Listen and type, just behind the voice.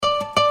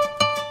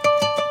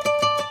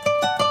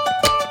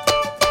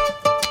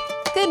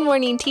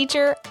Morning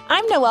Teacher.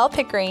 I'm Noelle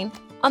Pickering.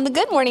 On the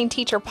Good Morning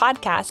Teacher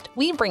podcast,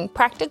 we bring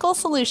practical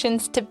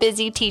solutions to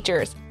busy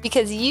teachers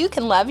because you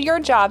can love your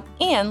job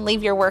and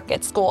leave your work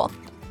at school.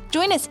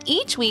 Join us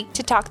each week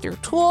to talk through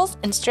tools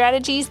and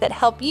strategies that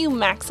help you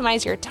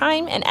maximize your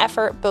time and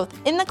effort both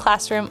in the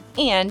classroom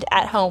and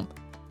at home.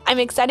 I'm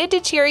excited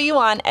to cheer you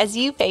on as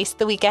you face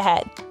the week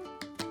ahead.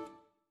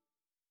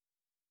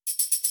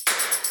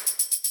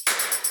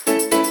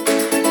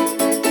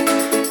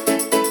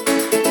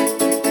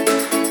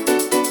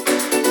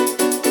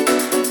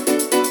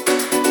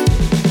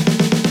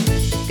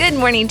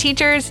 Good morning,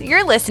 teachers.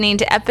 You're listening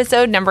to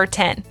episode number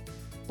 10.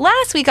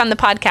 Last week on the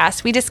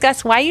podcast, we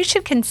discussed why you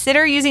should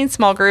consider using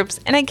small groups,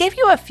 and I gave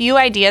you a few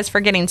ideas for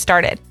getting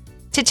started.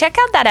 To check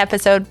out that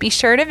episode, be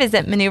sure to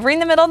visit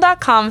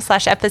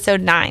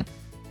maneuveringthemiddle.com/episode 9.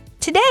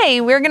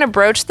 Today, we're going to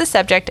broach the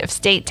subject of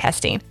state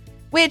testing,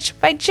 which,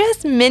 by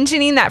just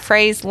mentioning that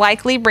phrase,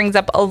 likely brings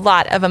up a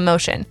lot of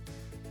emotion.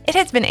 It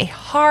has been a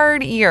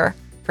hard year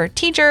for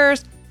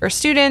teachers, for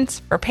students,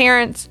 for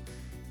parents.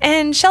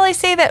 And shall I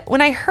say that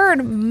when I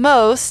heard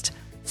most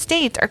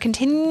states are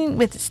continuing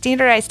with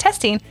standardized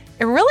testing,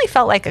 it really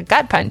felt like a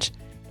gut punch.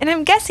 And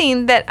I'm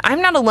guessing that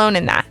I'm not alone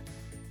in that.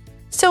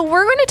 So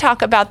we're going to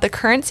talk about the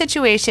current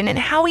situation and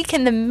how we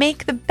can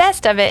make the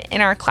best of it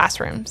in our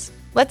classrooms.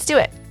 Let's do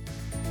it.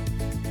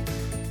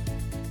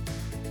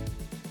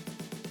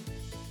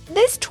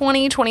 This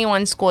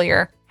 2021 school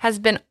year has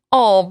been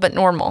all but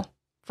normal.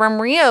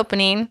 From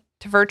reopening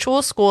to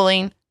virtual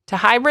schooling to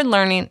hybrid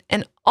learning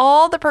and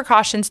all the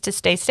precautions to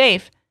stay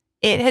safe,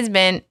 it has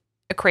been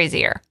a crazy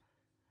year.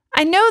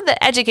 I know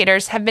that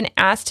educators have been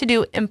asked to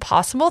do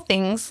impossible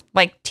things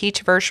like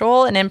teach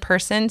virtual and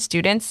in-person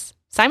students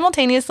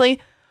simultaneously,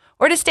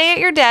 or to stay at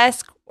your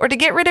desk, or to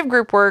get rid of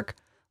group work.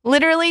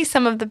 Literally,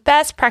 some of the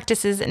best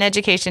practices in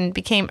education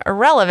became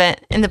irrelevant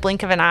in the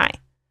blink of an eye.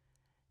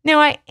 Now,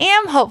 I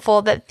am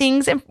hopeful that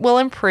things will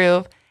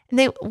improve and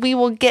that we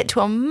will get to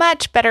a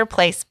much better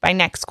place by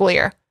next school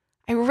year.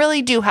 I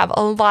really do have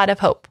a lot of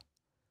hope.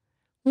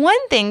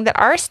 One thing that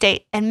our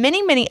state and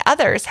many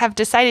others have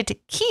decided to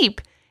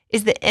keep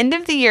is the end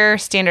of the year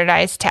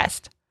standardized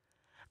test.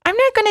 I'm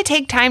not going to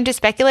take time to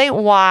speculate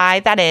why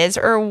that is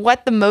or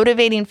what the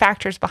motivating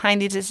factors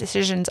behind these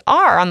decisions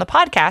are on the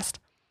podcast.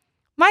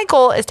 My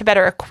goal is to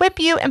better equip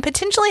you and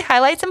potentially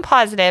highlight some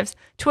positives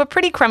to a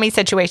pretty crummy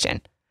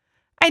situation.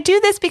 I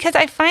do this because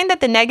I find that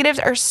the negatives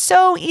are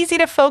so easy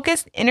to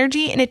focus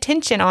energy and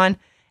attention on,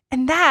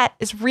 and that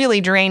is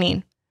really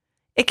draining.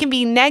 It can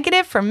be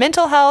negative for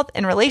mental health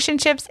and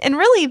relationships, and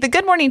really, the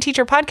Good Morning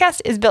Teacher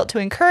podcast is built to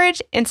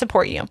encourage and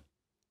support you.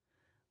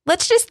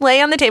 Let's just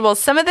lay on the table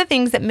some of the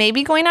things that may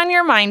be going on in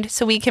your mind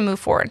so we can move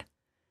forward.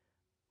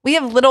 We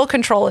have little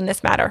control in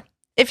this matter.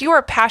 If you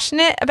are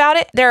passionate about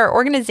it, there are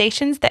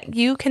organizations that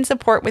you can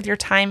support with your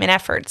time and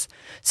efforts.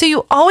 So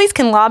you always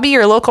can lobby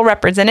your local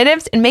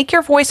representatives and make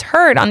your voice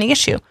heard on the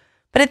issue.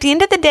 But at the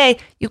end of the day,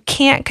 you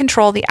can't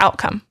control the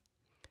outcome.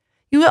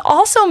 You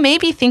also may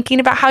be thinking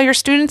about how your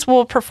students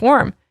will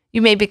perform. You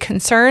may be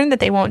concerned that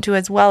they won't do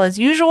as well as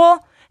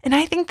usual, and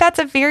I think that's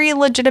a very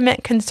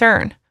legitimate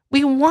concern.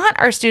 We want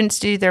our students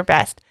to do their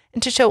best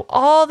and to show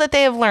all that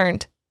they have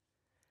learned.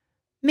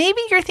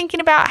 Maybe you're thinking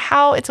about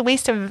how it's a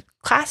waste of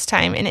class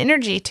time and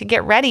energy to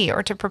get ready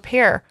or to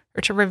prepare or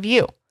to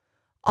review.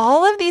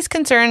 All of these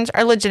concerns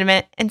are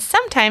legitimate, and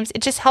sometimes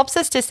it just helps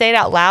us to say it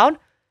out loud.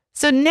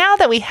 So now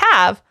that we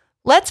have,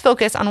 let's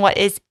focus on what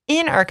is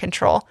in our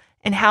control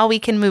and how we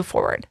can move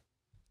forward.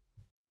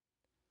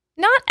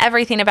 Not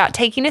everything about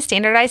taking a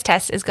standardized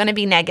test is going to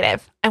be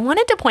negative. I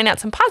wanted to point out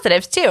some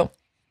positives too.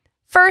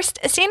 First,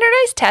 a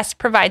standardized test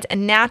provides a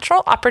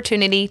natural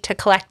opportunity to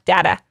collect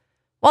data.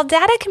 While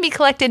data can be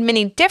collected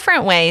many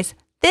different ways,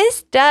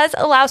 this does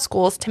allow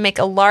schools to make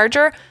a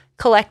larger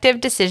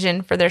collective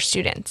decision for their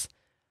students.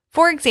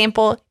 For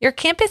example, your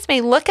campus may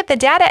look at the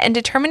data and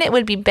determine it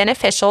would be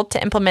beneficial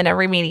to implement a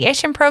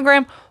remediation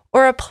program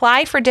or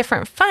apply for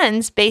different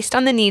funds based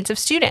on the needs of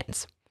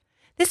students.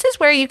 This is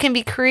where you can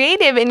be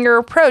creative in your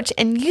approach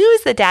and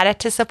use the data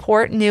to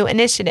support new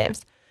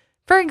initiatives.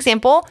 For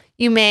example,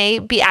 you may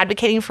be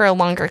advocating for a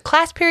longer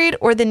class period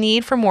or the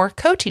need for more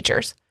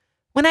co-teachers.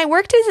 When I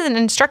worked as an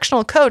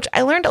instructional coach,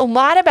 I learned a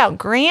lot about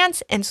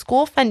grants and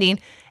school funding,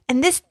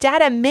 and this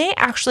data may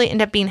actually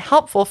end up being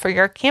helpful for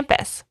your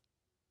campus.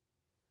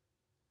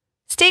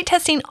 State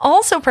testing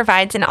also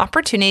provides an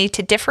opportunity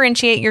to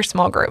differentiate your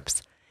small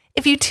groups.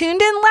 If you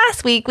tuned in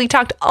last week, we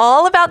talked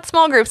all about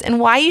small groups and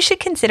why you should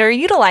consider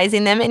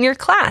utilizing them in your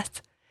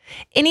class.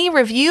 Any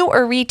review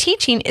or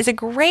reteaching is a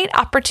great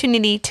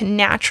opportunity to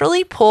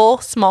naturally pull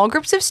small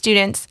groups of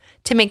students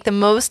to make the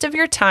most of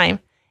your time,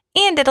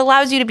 and it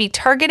allows you to be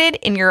targeted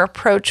in your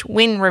approach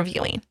when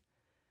reviewing.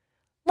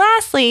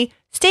 Lastly,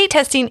 state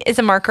testing is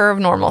a marker of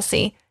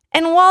normalcy.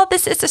 And while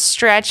this is a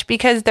stretch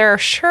because there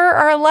sure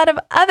are a lot of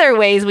other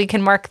ways we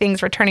can mark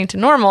things returning to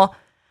normal,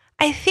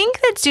 I think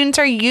that students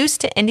are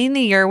used to ending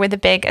the year with a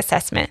big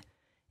assessment.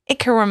 It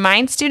can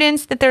remind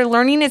students that their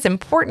learning is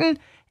important,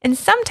 and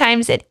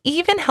sometimes it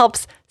even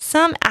helps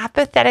some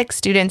apathetic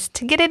students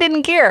to get it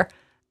in gear.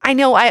 I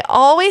know I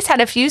always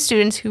had a few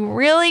students who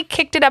really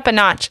kicked it up a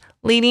notch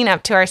leading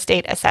up to our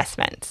state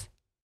assessments.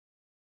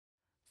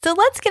 So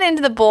let's get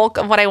into the bulk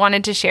of what I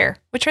wanted to share,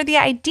 which are the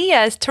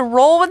ideas to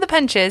roll with the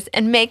punches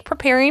and make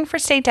preparing for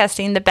state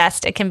testing the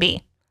best it can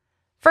be.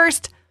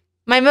 First,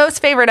 my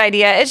most favorite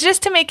idea is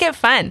just to make it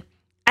fun.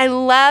 I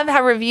love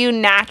how review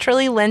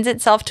naturally lends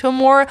itself to a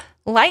more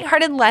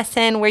lighthearted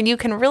lesson where you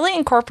can really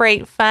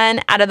incorporate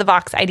fun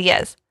out-of-the-box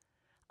ideas.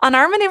 On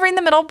our Maneuvering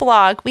the Middle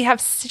blog, we have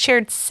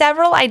shared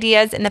several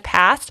ideas in the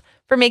past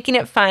for making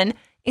it fun,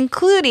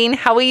 including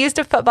how we used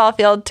a football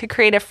field to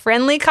create a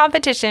friendly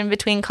competition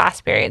between class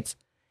periods.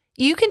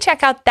 You can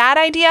check out that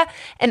idea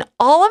and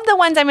all of the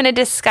ones I'm going to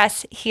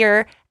discuss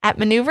here at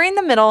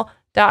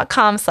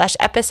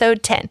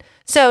maneuveringthemiddle.com/episode 10.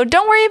 So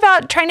don't worry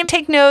about trying to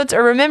take notes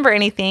or remember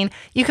anything.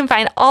 You can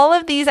find all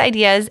of these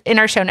ideas in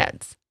our show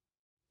notes.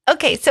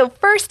 Okay, so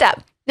first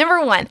up,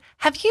 number 1,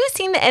 have you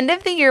seen the end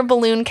of the year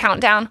balloon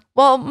countdown?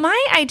 Well,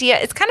 my idea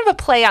is kind of a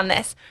play on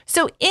this.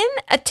 So in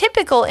a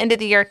typical end of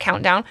the year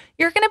countdown,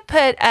 you're going to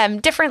put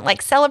different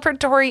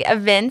celebratory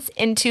events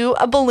into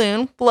a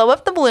balloon, blow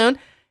up the balloon,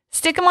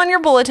 stick them on your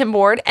bulletin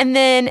board, and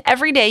then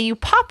every day you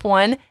pop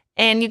one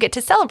and you get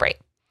to celebrate.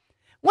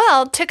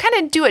 Well, to kind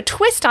of do a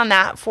twist on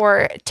that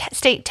for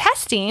state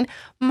testing,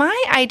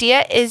 my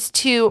idea is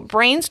to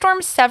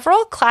brainstorm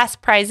several class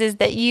prizes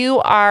that you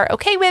are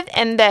okay with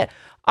and that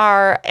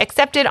are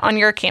accepted on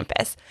your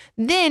campus.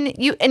 Then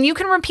you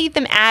can repeat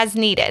them as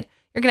needed.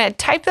 You're going to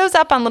type those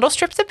up on little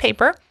strips of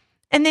paper,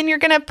 and then you're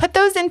going to put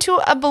those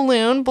into a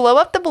balloon, blow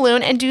up the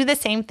balloon, and do the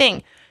same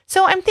thing.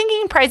 So I'm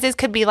thinking prizes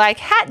could be like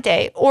Hat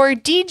Day or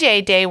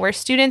DJ Day, where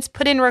students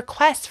put in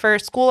requests for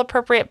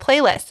school-appropriate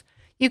playlists.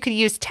 You could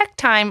use Tech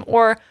Time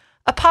or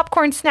a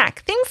popcorn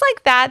snack, things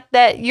like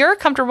that you're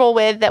comfortable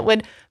with that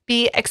would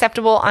be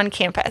acceptable on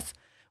campus.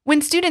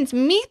 When students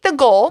meet the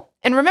goal,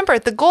 and remember,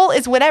 the goal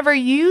is whatever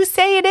you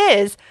say it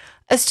is,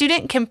 a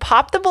student can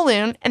pop the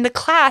balloon and the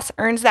class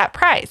earns that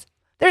prize.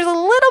 There's a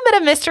little bit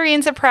of mystery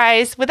and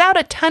surprise without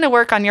a ton of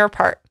work on your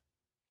part.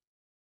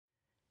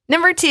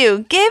 Number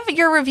 2, give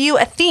your review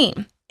a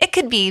theme. It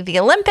could be the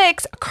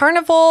Olympics, a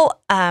carnival,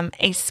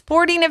 a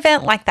sporting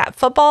event like that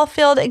football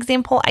field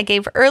example I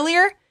gave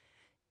earlier.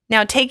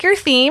 Now take your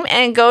theme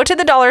and go to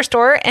the dollar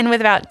store, and with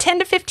about $10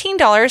 to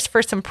 $15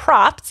 for some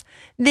props,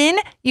 then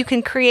you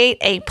can create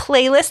a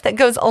playlist that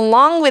goes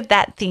along with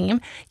that theme.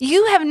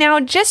 You have now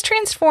just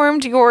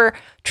transformed your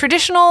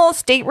traditional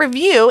state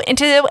review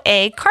into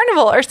a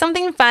carnival or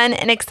something fun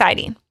and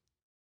exciting.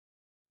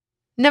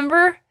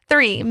 Number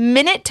 3,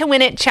 minute to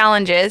win it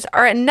challenges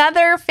are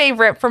another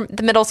favorite from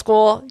the middle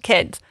school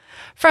kids.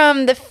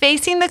 From the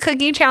Facing the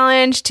Cookie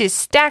Challenge to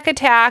Stack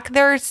Attack,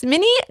 there's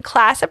many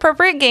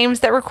class-appropriate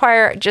games that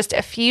require just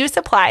a few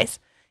supplies.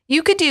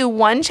 You could do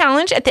one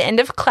challenge at the end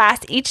of class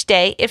each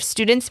day if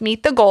students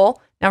meet the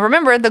goal. Now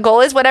remember, the goal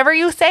is whatever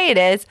you say it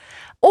is.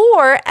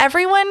 Or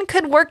everyone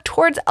could work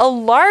towards a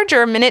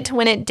larger minute to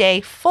win it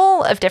day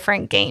full of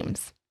different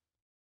games.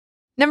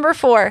 Number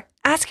 4,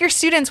 ask your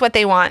students what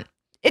they want.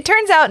 It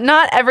turns out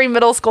not every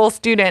middle school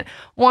student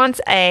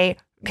wants a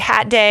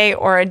Hat Day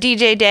or a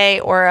DJ Day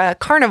or a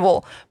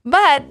carnival,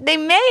 but they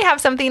may have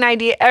some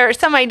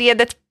idea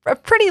that's a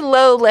pretty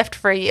low lift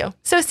for you.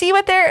 So see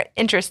what they're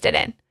interested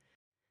in.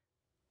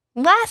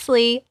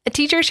 Lastly, a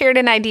teacher shared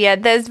an idea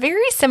that is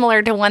very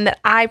similar to one that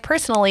I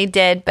personally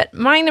did, but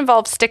mine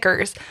involves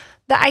stickers.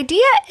 The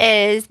idea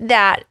is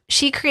that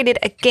she created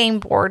a game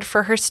board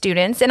for her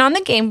students, and on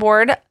the game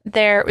board,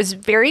 there was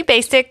very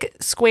basic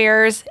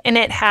squares, and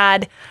it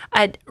had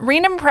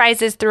random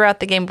prizes throughout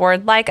the game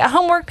board, like a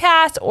homework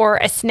pass or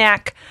a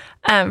snack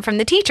from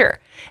the teacher.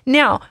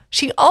 Now,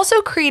 she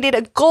also created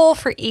a goal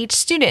for each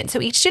student.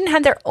 So each student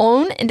had their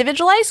own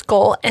individualized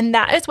goal, and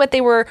that is what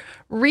they were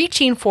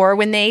reaching for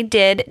when they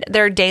did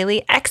their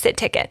daily exit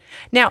ticket.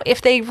 Now,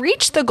 if they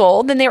reached the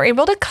goal, then they were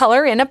able to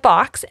color in a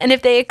box, and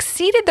if they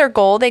exceeded their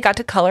goal, they got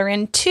to color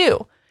in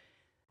 2.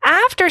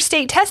 After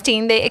state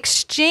testing, they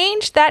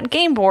exchanged that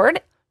game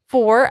board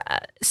for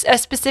a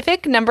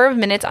specific number of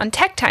minutes on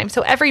tech time.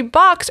 So every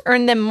box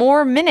earned them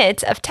more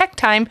minutes of tech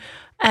time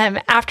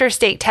after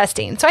state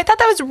testing. So I thought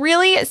that was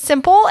really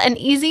simple and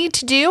easy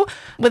to do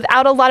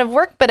without a lot of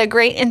work, but a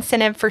great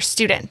incentive for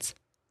students.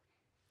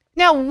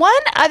 Now, one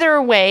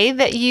other way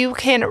that you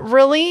can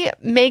really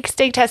make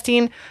state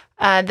testing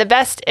the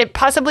best it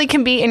possibly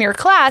can be in your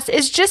class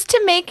is just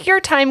to make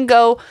your time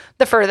go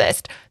the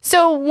furthest.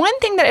 So one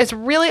thing that is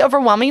really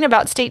overwhelming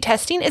about state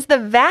testing is the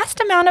vast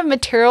amount of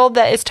material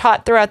that is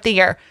taught throughout the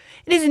year.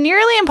 It is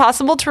nearly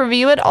impossible to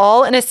review it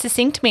all in a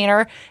succinct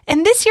manner.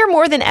 And this year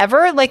more than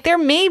ever, there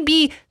may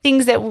be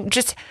things that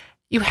just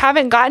you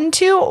haven't gotten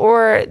to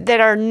or that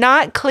are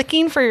not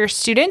clicking for your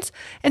students.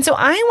 And so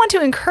I want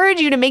to encourage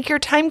you to make your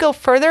time go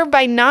further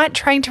by not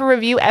trying to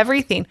review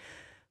everything.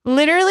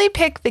 Literally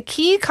pick the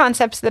key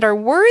concepts that are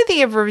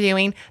worthy of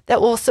reviewing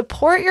that will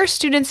support your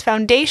students'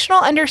 foundational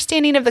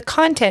understanding of the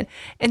content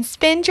and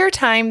spend your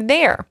time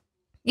there.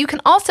 You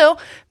can also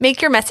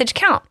make your message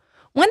count.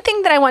 One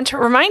thing that I want to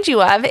remind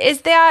you of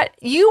is that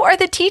you are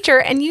the teacher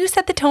and you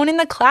set the tone in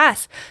the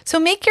class. So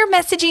make your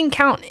messaging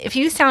count. If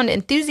you sound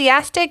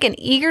enthusiastic and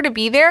eager to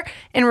be there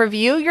and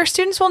review, your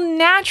students will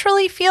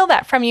naturally feel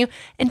that from you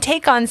and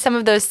take on some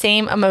of those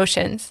same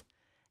emotions.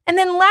 And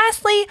then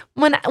lastly,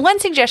 one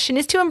suggestion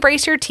is to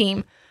embrace your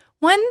team.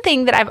 One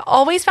thing that I've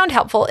always found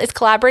helpful is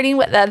collaborating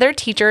with other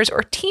teachers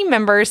or team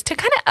members to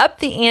kind of up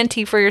the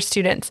ante for your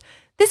students.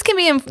 This can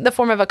be in the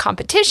form of a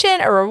competition,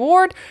 a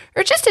reward,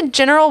 or just a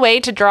general way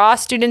to draw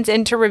students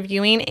into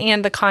reviewing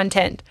and the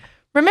content.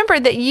 Remember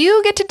that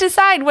you get to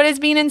decide what is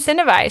being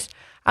incentivized.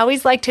 I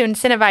always like to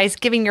incentivize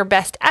giving your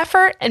best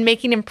effort and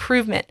making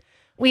improvement.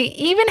 We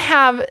even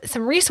have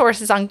some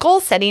resources on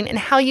goal setting and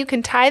how you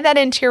can tie that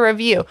into your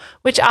review,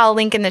 which I'll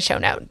link in the show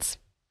notes.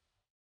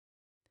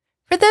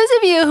 For those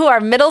of you who are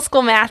middle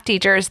school math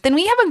teachers, then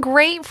we have a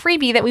great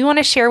freebie that we want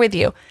to share with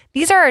you.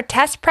 These are our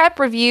test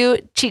prep review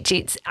cheat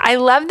sheets. I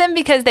love them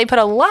because they put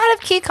a lot of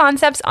key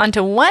concepts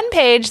onto one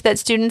page that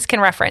students can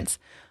reference.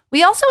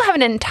 We also have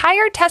an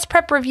entire test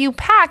prep review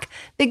pack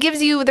that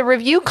gives you the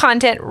review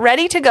content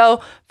ready to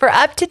go for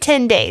up to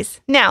 10 days.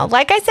 Now,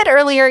 like I said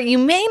earlier, you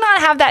may not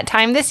have that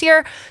time this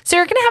year, so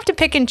you're going to have to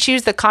pick and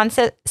choose the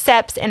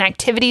concepts and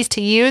activities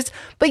to use,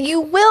 but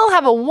you will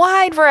have a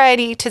wide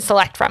variety to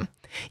select from.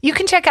 You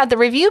can check out the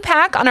review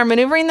pack on our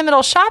Maneuvering the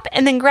Middle shop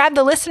and then grab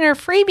the listener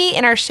freebie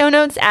in our show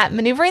notes at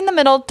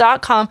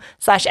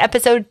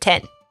maneuveringthemiddle.com/episode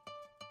 10.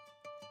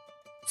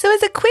 So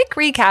as a quick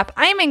recap,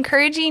 I am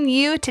encouraging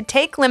you to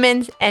take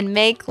lemons and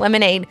make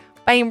lemonade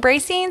by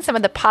embracing some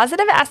of the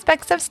positive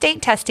aspects of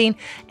state testing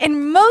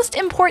and most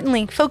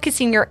importantly,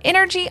 focusing your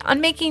energy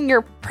on making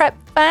your prep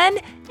fun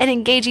and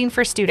engaging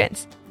for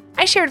students.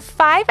 I shared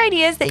 5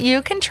 ideas that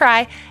you can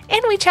try,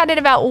 and we chatted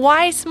about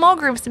why small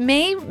groups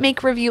may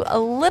make review a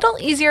little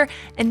easier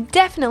and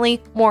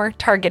definitely more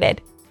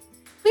targeted.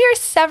 We are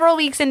several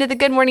weeks into the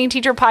Good Morning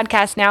Teacher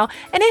podcast now,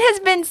 and it has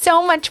been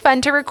so much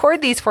fun to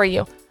record these for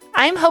you.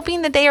 I'm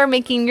hoping that they are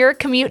making your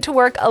commute to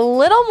work a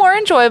little more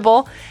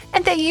enjoyable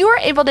and that you are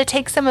able to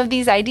take some of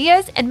these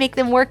ideas and make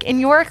them work in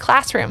your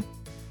classroom.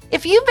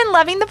 If you've been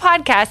loving the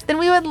podcast, then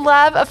we would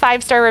love a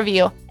 5-star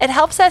review. It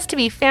helps us to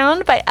be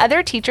found by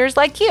other teachers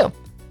like you.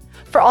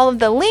 For all of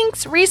the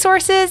links,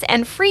 resources,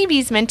 and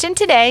freebies mentioned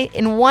today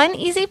in one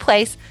easy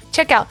place,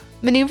 check out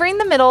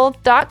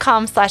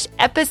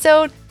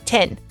maneuveringthemiddle.com/episode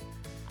 10.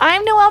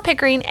 I'm Noelle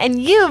Pickering,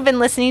 and you've been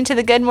listening to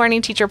the Good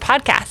Morning Teacher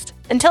podcast.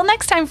 Until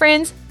next time,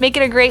 friends, make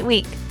it a great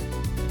week.